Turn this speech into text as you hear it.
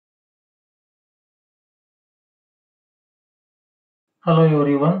Hello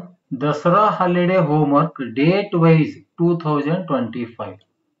everyone. Dasara Holiday Homework Date Wise 2025.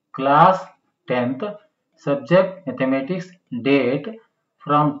 Class 10th. Subject Mathematics. Date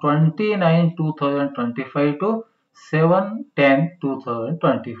from 29/2025 to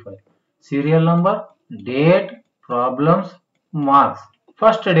 7/10/2025. Serial number, date, problems, marks.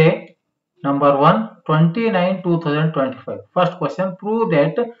 First day, number 1, 29/2025. First question, prove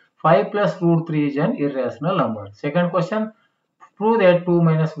that 5 plus root 3 is an irrational number. Second question, prove that 2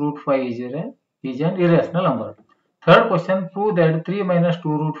 minus root 5 is an irrational number. Third question, prove that 3 minus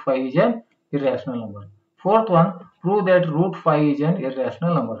 2 root 5 is an irrational number. Fourth one, prove that root 5 is an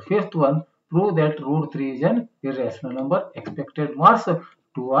irrational number. Fifth one, prove that root 3 is an irrational number. Expected marks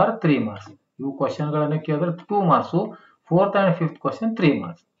 2 or 3 marks. ಇವು ಕ್ವಶನ್ಗಳನ್ನು ಕೇಳಿದ್ರೆ 2 marks. Fourth and fifth question 3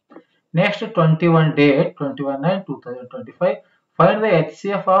 marks. Next 21 date 21/9/2025. Find the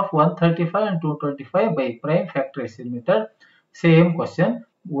HCF of 135 and 225 by prime factorization method. Same question,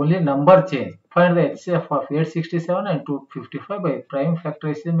 only number change. Find the HCF of 867 and 255 by prime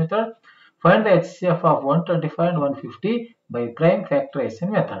factorization method. Find the HCF of 125 and 150 by prime factorization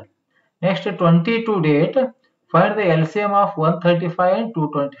method. Next 22 date. Find the LCM of 135 and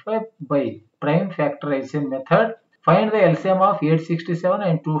 225 by prime factorization method. Find the LCM of 867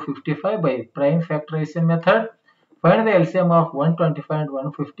 and 255 by prime factorization method. Find the LCM of 125 and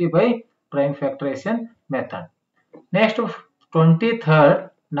 150 by prime factorization method. Next 23rd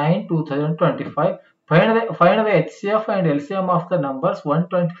 9/2025. Find the HCF and LCM of the numbers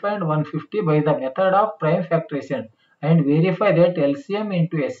 125 and 150 by the method of prime factorization and verify that LCM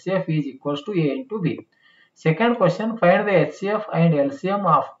into HCF is equals to A into B. Second question, find the HCF and LCM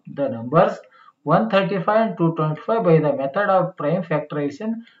of the numbers 135 and 225 by the method of prime factorization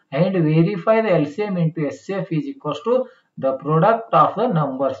and verify the LCM into HCF is equals to the product of the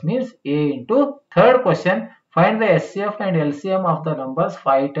numbers, means A into. Third question, find the HCF and LCM of the numbers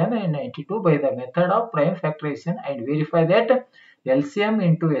 5, 10 and 92 by the method of prime factorization and verify that LCM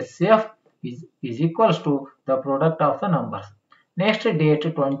into HCF is equals to the product of the numbers. Next date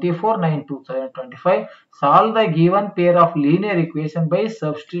 24/9/2025. Solve the given pair of linear equation by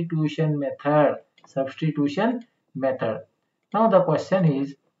substitution method. Now the question is,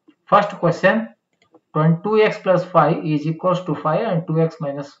 first question, 2x plus 5 is equals to 5 and 2x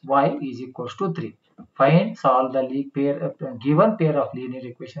minus y is equals to 3. Solve the given pair of linear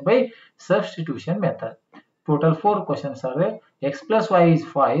equation by substitution method. Total 4 questions are there. X plus y is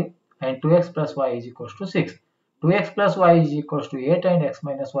 5 and 2x plus y is equals to 6. 2x plus y is equals to 8 and x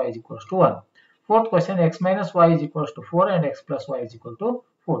minus y is equals to 1. Fourth question, x minus y is equals to 4 and x plus y is equal to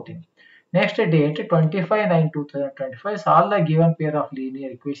 14. Next date 25/9/2025. Solve the given pair of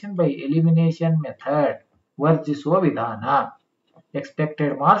linear equation by elimination method. ವರ್ಜಿಸುವ ವಿಧಾನ.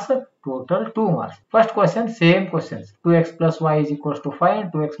 Expected marks total 2 marks. First question, same questions. 2x plus y is equals to 5 and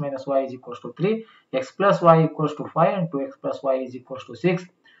 2x minus y is equals to 3. X plus y equals to 5 and 2x plus y is equals to 6.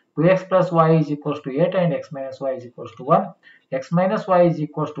 2x plus y is equals to 8 and x minus y is equals to 1. X minus y is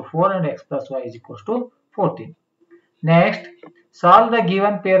equals to 4 and x plus y is equals to 14. Next, solve the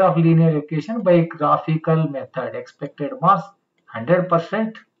given pair of linear equation by graphical method. Expected marks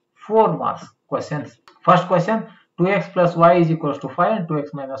 100%, 4 marks. Questions. First question, 2x plus y is equals to 5 and 2x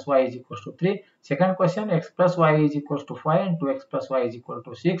minus y is equals to 3. Second question, x plus y is equals to 5 and 2x plus y is equal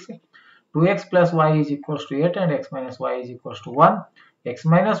to 6. 2x plus y is equals to 8 and x minus y is equals to 1. X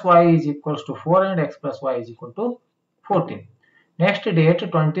minus y is equals to 4 and x plus y is equal to 14. Next date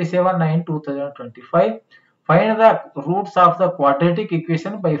 27/9/2025. Find the roots of the quadratic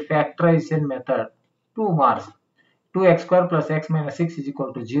equation by factorization method. 2 marks. 2x square plus x minus 6 is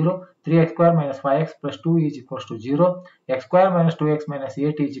equal to 0. 3x square minus 5x plus 2 is equals to 0. X square minus 2x minus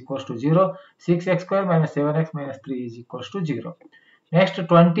 8 is equals to 0. 6x square minus 7x minus 3 is equals to 0. Next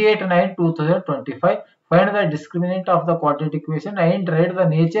 28/9/2025. Find the discriminant of the quadratic equation and write the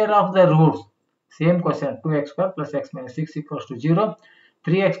nature of the roots. Same question, 2x square plus x minus 6 equals to 0.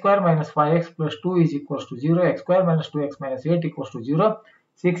 3x square minus 5x plus 2 is equals to 0. X square minus 2x minus 8 equals to 0.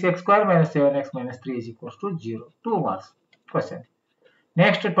 6x square minus 7x minus 3 is equals to 0. 2 marks. Question.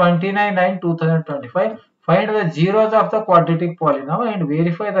 Next 29/9/2025. Find the zeros of the quadratic polynomial and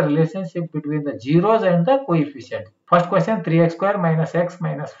verify the relationship between the zeros and the coefficient. First question, 3x square minus x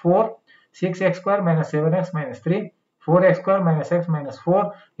minus 4. 6x square minus 7x minus 3. 4x square minus x minus 4.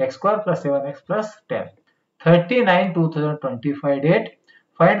 X square plus 7x plus 10. 30/9/2025 date.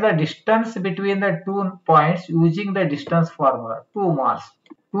 Find the distance between the 2 points using the distance formula. 2 marks.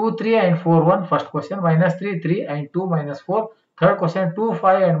 2, 3 and 4, 1. First question, minus 3, 3 and 2 minus 4. Third question, 2,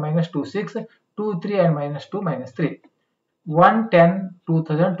 5 and minus 2, 6. 2, 3 and minus 2 minus 3.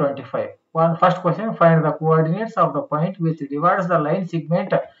 1/10/2025. First question, find the coordinates of the point which divides the line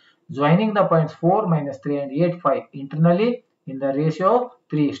segment joining the points 4, -3 and 8, 5 internally in the ratio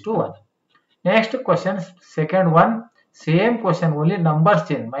 3:1. Next question, second one, same question, only numbers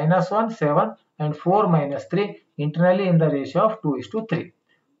change, -1, 7 and 4, -3 internally in the ratio of 2:3.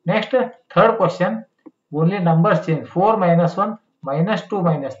 Next, third question, only numbers change, 4, -1, -2,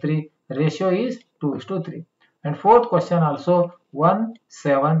 -3, ratio is 2:3. And fourth question also 1,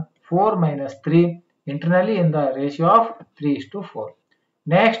 7, 4, -3 internally in the ratio of 3:4.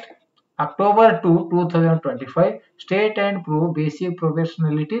 Next, October 2, 2025, state and prove basic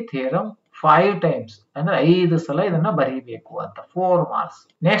proportionality theorem 5 times. ಅಂದ್ರೆ 5 ಸಲ ಇದನ್ನ ಬರೀಬೇಕು ಅಂತ 4 marks.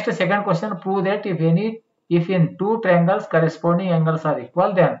 Next, second question, prove that if in two triangles corresponding angles are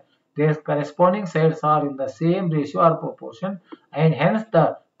equal, then their corresponding sides are in the same ratio or proportion, and hence the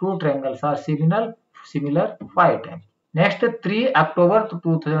two triangles are similar 5 times. Next, 3 October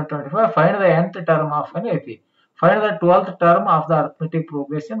 2025, find the nth term of an AP. Find the 12th term of the arithmetic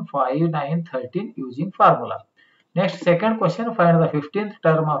progression 5, 9, 13 using formula. Next, second question, find the 15th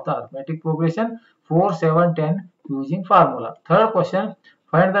term of the arithmetic progression 4, 7, 10 using formula. Third question,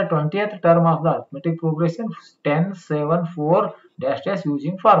 find the 20th term of the arithmetic progression 10, 7, 4 dash dash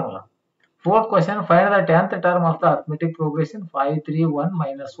using formula. Fourth question, find the 10th term of the arithmetic progression 5, 3, 1,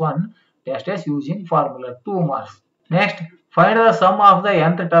 -1 dash dash using formula. 2 marks. Next, find the sum of the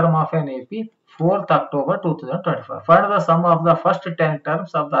nth term of an AP 4th October 2025. Find the sum of the first 10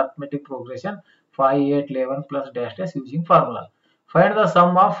 terms of the arithmetic progression 5, 8, 11 plus dash dash using formula. Find the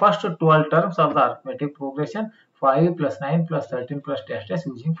sum of first 12 terms of the arithmetic progression 5 plus 9 plus 13 plus dash dash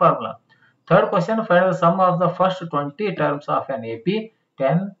using formula. Third question, find the sum of the first 20 terms of an AP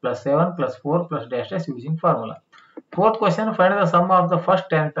 10 plus 7 plus 4 plus dash dash using formula. Fourth question, find the sum of the first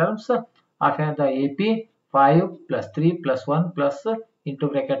 10 terms of the AP 5 plus 3 plus 1 plus into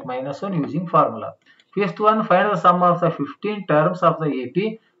bracket -1 using formula. Fifth one, find the sum of the 15 terms of the AP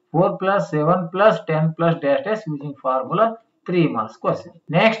 4 plus 7 plus 10 plus dash dash using formula. 3 marks question.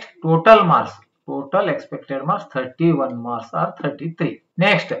 Next, total marks. Total expected marks 31 marks or 33.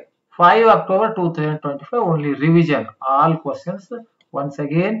 Next, 5 October 2025, only revision. All questions once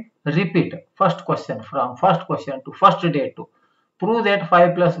again repeat. First question, from first question to first day to prove that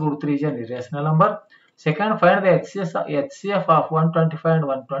 5 plus √3 is an irrational number. Second, find the HCF of 125 and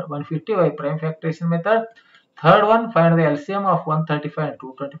 150 by prime factorization method. Third one, find the LCM of 135 and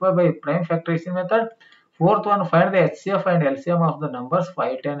 225 by prime factorization method. Fourth one, find the HCF and LCM of the numbers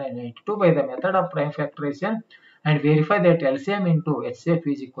 5, 10 and 92 by the method of prime factorization and verify that LCM into HCF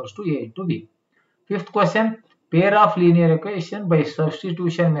is equals to A into B. Fifth question, pair of linear equation by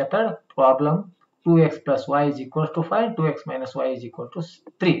substitution method problem 2x plus y is equals to 5, 2x minus y is equal to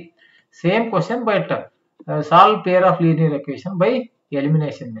 3. Same question, but solve pair of linear equation by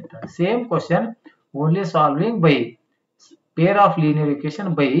elimination method. Same question, only solving by pair of linear equation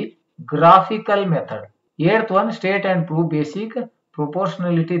by graphical method. Eighth one, state and prove basic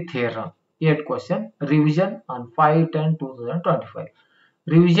proportionality theorem. 8th question, revision on 5/10/2025.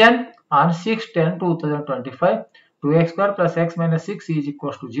 Revision on 6/10/2025. 2x square plus x minus 6 is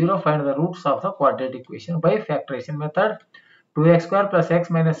equals to 0. Find the roots of the quadratic equation by factorization method. 2x square plus x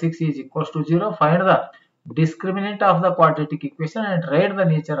minus 6 is equals to 0. Find the discriminant of the quadratic equation and write the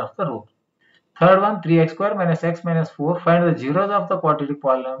nature of the root. Third one, 3x square minus x minus 4. Find the zeros of the quadratic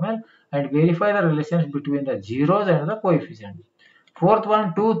polynomial and verify the relations between the zeros and the coefficient. Fourth one,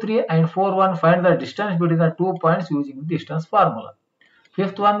 2, 3 and 4, 1. Find the distance between the 2 points using the distance formula.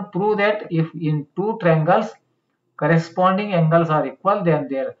 Fifth one, prove that if in two triangles corresponding angles are equal, then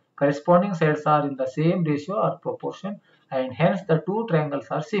their corresponding sides are in the same ratio or proportion, and hence the two triangles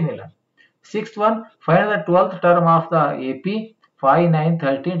are similar. Sixth one, find the 12th term of the AP 5, 9,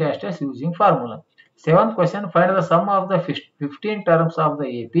 13 dash dash using formula. Seventh question, find the sum of the 15 terms of the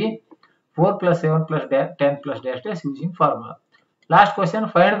AP 4 plus 7 plus 10 plus dash dash using formula. Last question,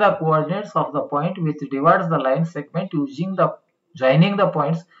 find the coordinates of the point which divides the line segment using the joining the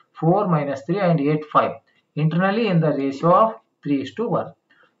points 4, -3 and 8, 5 internally in the ratio of 3:1.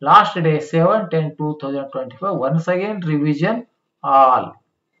 Last day 7/10/2025. Once again revision all.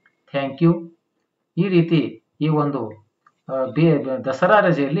 Thank you. ಈ ರೀತಿ ಈ ಒಂದು ದಸರಾ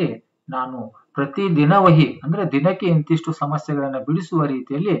ರಜೆಯಲ್ಲಿ ನಾನು ಪ್ರತಿ ದಿನವಹಿ ಅಂದ್ರೆ ದಿನಕ್ಕೆ ಇಂತಿಷ್ಟು ಸಮಸ್ಯೆಗಳನ್ನು ಬಿಡಿಸುವ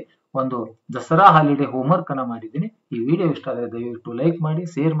ರೀತಿಯಲ್ಲಿ ಒಂದು ದಸರಾ ಹಾಲಿಡೇ ಹೋಮ್ವರ್ಕ್ ಅನ್ನು ಮಾಡಿದ್ದೀನಿ. ಈ ವಿಡಿಯೋ ಇಷ್ಟ ಆದರೆ ದಯವಿಟ್ಟು ಲೈಕ್ ಮಾಡಿ,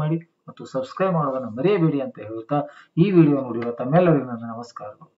 ಶೇರ್ ಮಾಡಿ ಮತ್ತು ಸಬ್ಸ್ಕ್ರೈಬ್ ಮಾಡೋದನ್ನು ಮರೆಯಬೇಡಿ ಅಂತ ಹೇಳುತ್ತಾ ಈ ವಿಡಿಯೋ ನೋಡಿರುವ ತಮ್ಮೆಲ್ಲರಿಗೂ ನನ್ನ ನಮಸ್ಕಾರಗಳು.